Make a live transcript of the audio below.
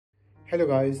Hello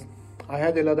guys, I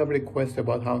had a lot of requests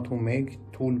about how to make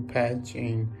Toolpath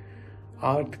in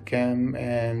ArtCam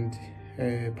and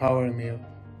PowerMill.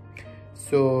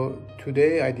 So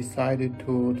today I decided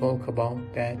to talk about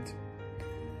that.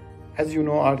 As you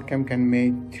know, ArtCam can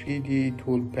make 3D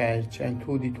toolpath and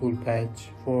 2D toolpath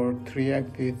for 3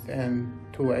 axis and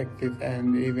 2 axis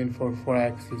and even for 4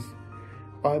 axis.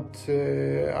 But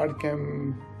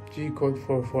ArtCam G-code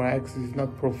for 4 axis is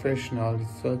not professional,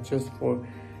 it's just for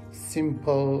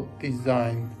simple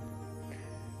design.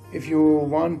 If you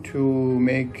want to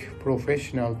make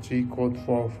professional G-code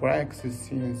for 4-axis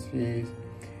CNCs,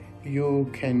 you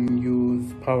can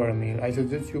use PowerMill. I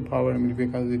suggest you PowerMill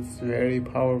because it's very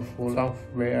powerful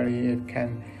software. It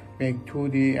can make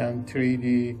 2D and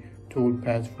 3D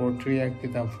toolpaths for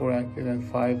 3-axis and 4-axis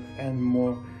and 5 and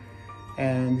more.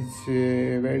 And it's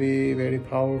very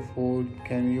powerful.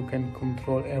 You can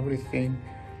control everything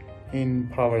in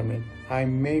PowerMill. I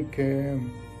make a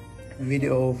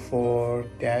video for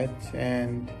that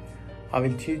and I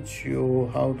will teach you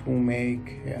how to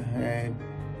make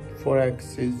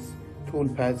 4-axis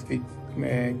toolpaths with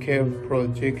curve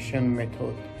projection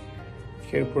method,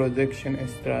 curve projection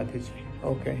strategy.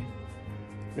 Okay,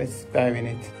 let's dive in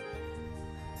it.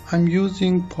 I'm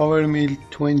using PowerMill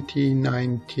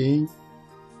 2019.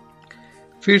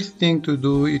 First thing to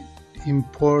do is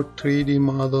import 3D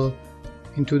model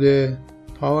into the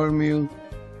PowerMill.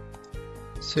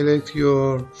 Select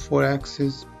your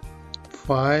 4-axis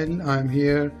file. I'm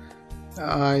here.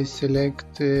 I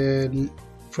select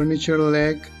furniture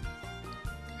leg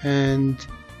and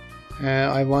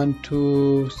I want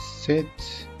to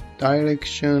set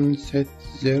direction, set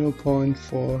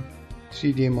 0.4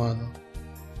 3D model.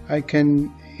 I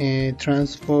can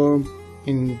transform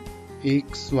in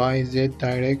X, Y, Z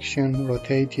direction,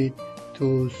 rotate it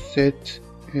to set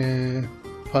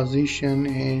position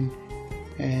in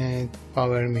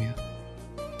PowerMill.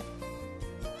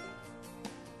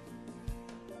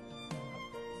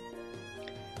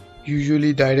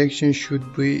 Usually direction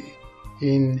should be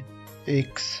in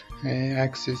X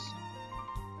axis.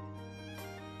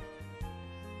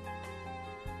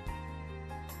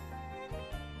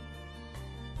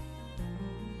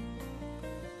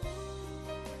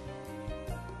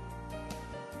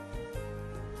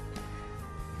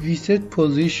 We set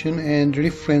position and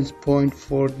reference point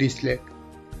for this leg.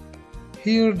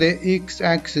 Here the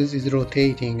X-axis is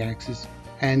rotating axis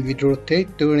and we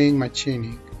rotate during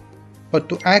machining. But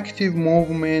to active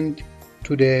movement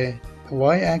to the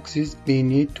Y-axis we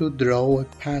need to draw a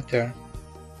pattern.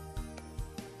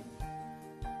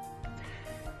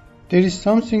 There is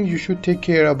something you should take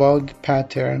care about the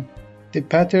pattern. The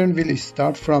pattern will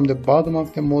start from the bottom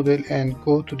of the model and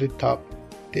go to the top.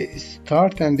 The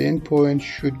start and the end point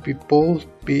should be both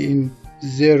be in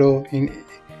 0 in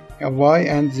a Y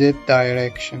and Z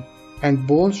direction, and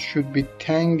both should be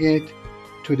tangent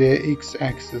to the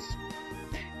X-axis.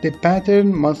 The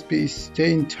pattern must be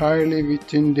stay entirely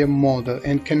within the model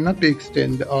and cannot be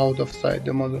extended outside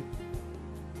the model.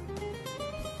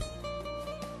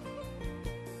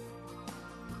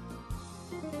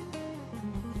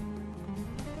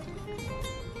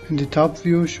 And the top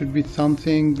view should be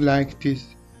something like this.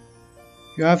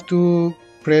 You have to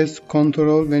press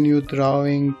Ctrl when you're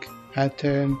drawing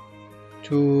pattern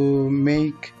to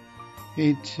make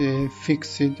it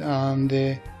fixed on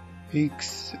the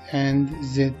X and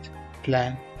Z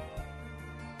plan.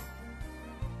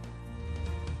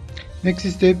 Next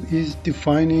step is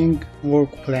defining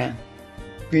work plan.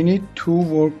 We need 2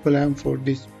 work plans for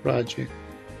this project.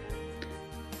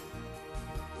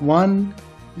 One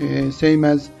same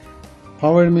as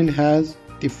PowerMill has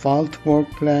default work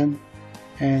plan,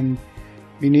 and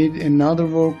we need another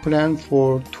work plan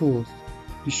for tools.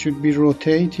 It should be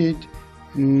rotated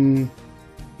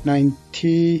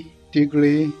 90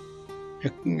 degrees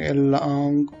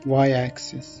along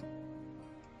Y-axis.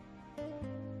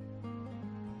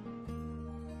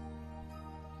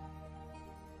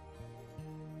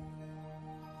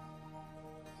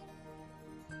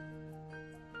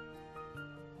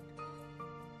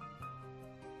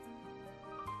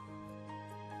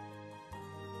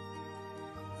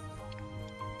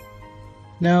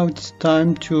 Now it's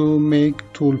time to make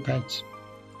toolpaths.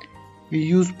 We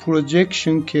use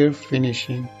projection curve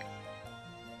finishing.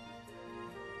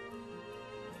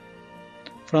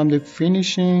 From the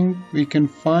finishing, we can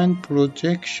find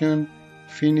projection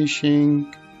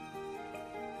finishing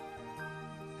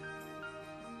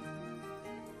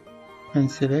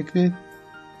and select it.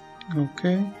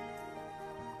 Okay.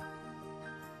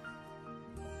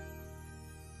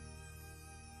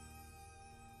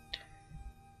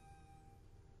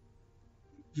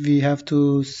 we have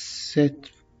to set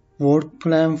work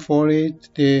plan for it.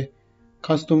 The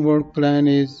custom work plan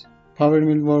is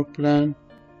PowerMill work plan,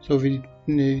 so we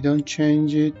don't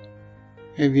change it.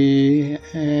 We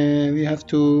have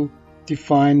to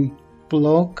define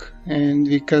block and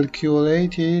we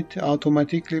calculate it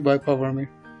automatically by PowerMill.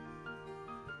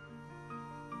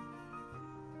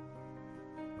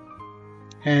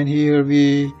 And here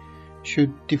we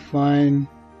should define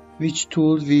which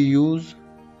tools we use.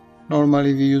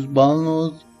 Normally we use ball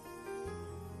nose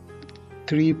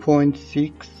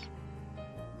 3.6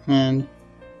 and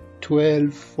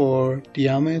 12 for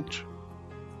diameter.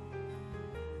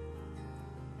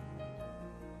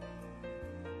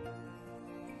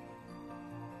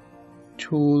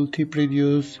 Tool tip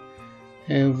radius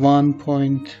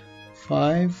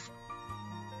 1.5.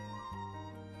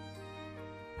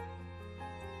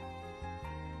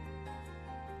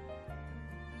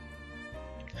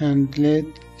 And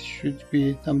lead should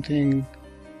be something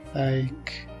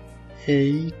like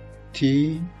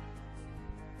 80.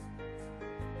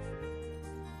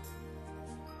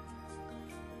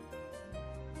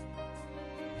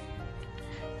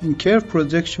 In curve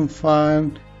projection file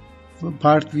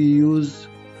part, we use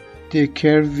the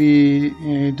curve we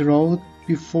drew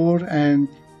before, and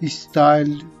this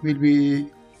style will be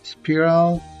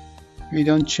spiral. We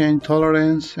don't change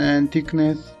tolerance and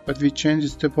thickness, but we change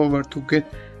step over to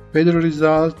get better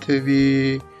result.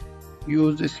 We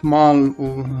use a small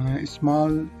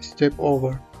step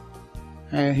over.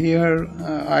 Here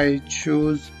I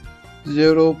choose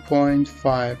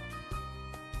 0.5.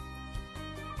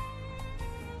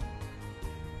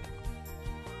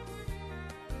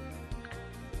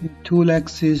 Tool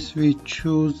axis we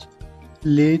choose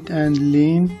lead and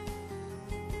lean.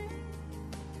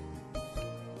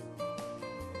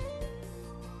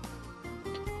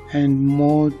 And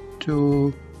mode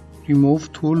to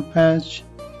remove tool patch.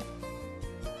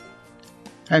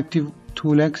 Active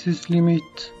tool axis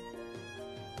limit.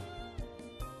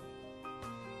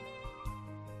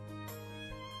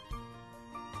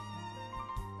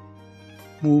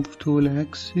 Move tool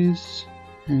axis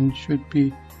and should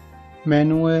be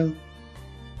manual.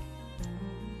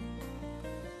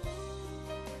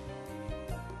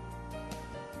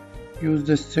 Use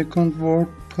the second work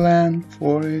plan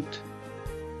for it.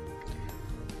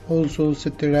 Also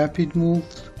set the rapid move.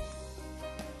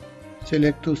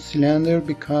 Select to cylinder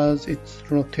because it's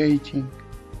rotating.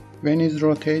 When it's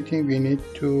rotating, we need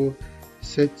to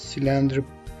set cylinder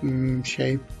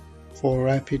shape for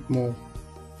rapid move.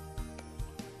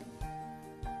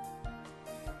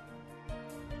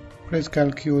 Press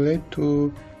calculate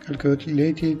to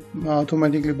calculate it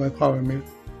automatically by PowerMill.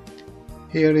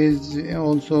 Here is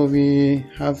also we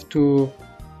have to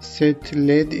set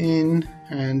lead in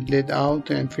and lead out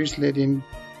and first lead in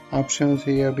options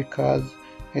here, because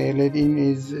lead in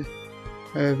is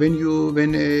when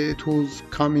tools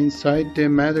come inside the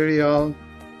material,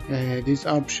 this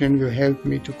option will help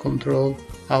me to control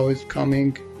how it's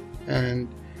coming and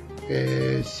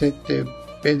set the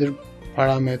better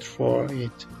parameter for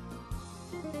it.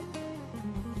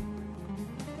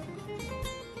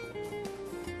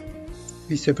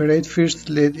 We separate first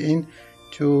lead in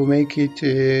to make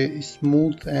it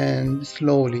smooth and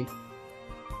slowly.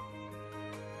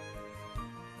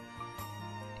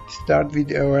 Start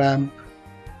with a ramp.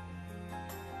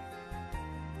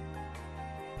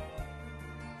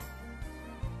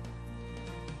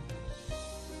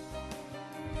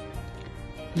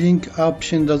 Link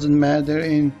option doesn't matter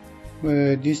in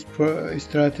this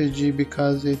strategy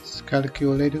because it's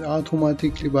calculated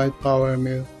automatically by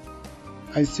PowerMill.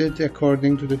 I set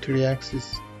according to the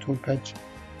 3-axis tool patch.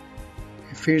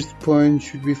 The first point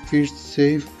should be first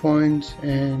save point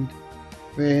and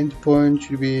the end point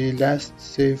should be last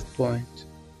save point.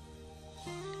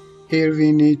 Here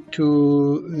we need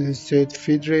to set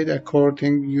feed rate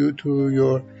according to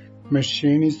your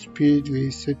machine speed.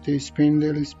 We set the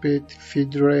spindle speed,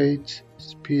 feed rate,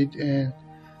 speed, and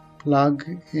plug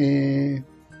in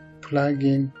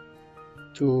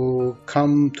to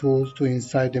come tools to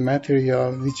inside the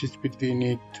material, which speed we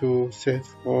need to set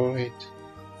for it.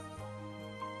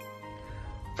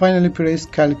 Finally press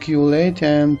calculate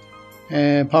and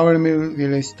PowerMill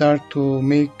will start to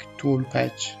make tool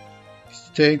patch.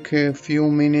 It takes a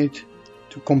few minutes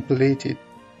to complete it.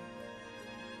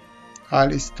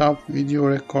 I'll stop video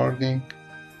recording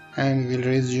and will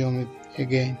resume it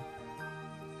again.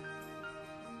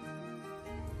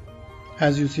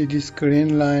 As you see, this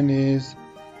green line is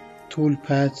tool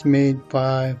patch made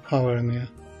by PowerMill.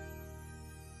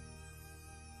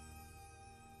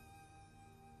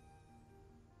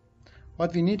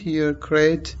 What we need here,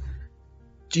 create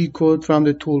G code from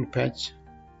the tool patch.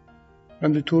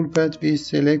 From the toolpath, we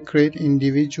select create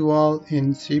individual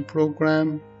NC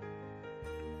program,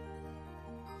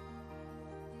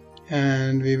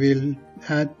 and we will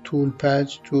add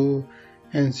toolpath to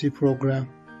NC program.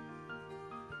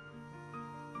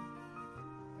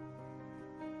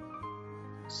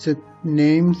 Set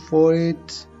name for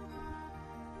it.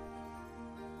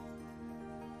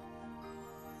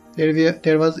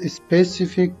 There was a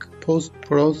specific post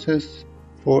process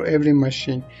for every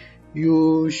machine.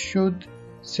 You should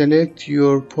select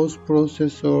your post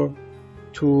processor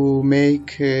to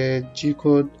make a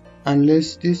G-code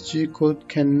unless this G-code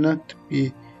cannot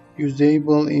be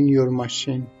usable in your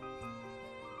machine.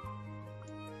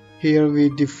 Here we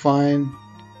define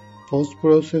post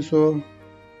processor.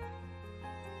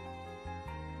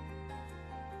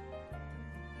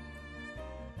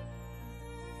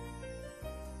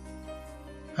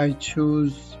 I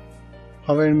choose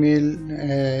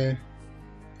PowerMill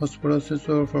post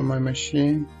processor for my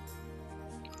machine,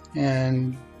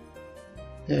 and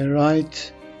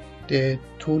write the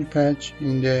toolpath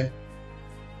in the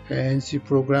NC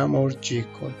program or G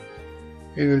code.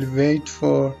 We will wait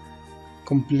for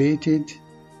completed.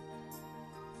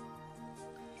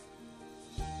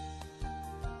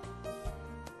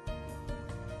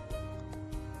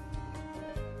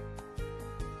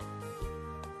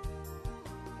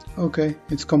 Okay,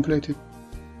 it's completed.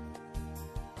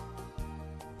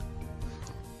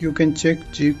 You can check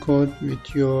G code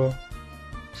with your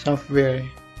software.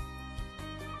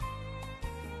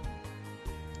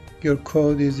 Your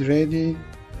code is ready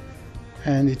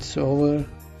and it's over.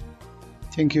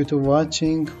 Thank you for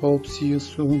watching. Hope see you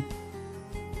soon.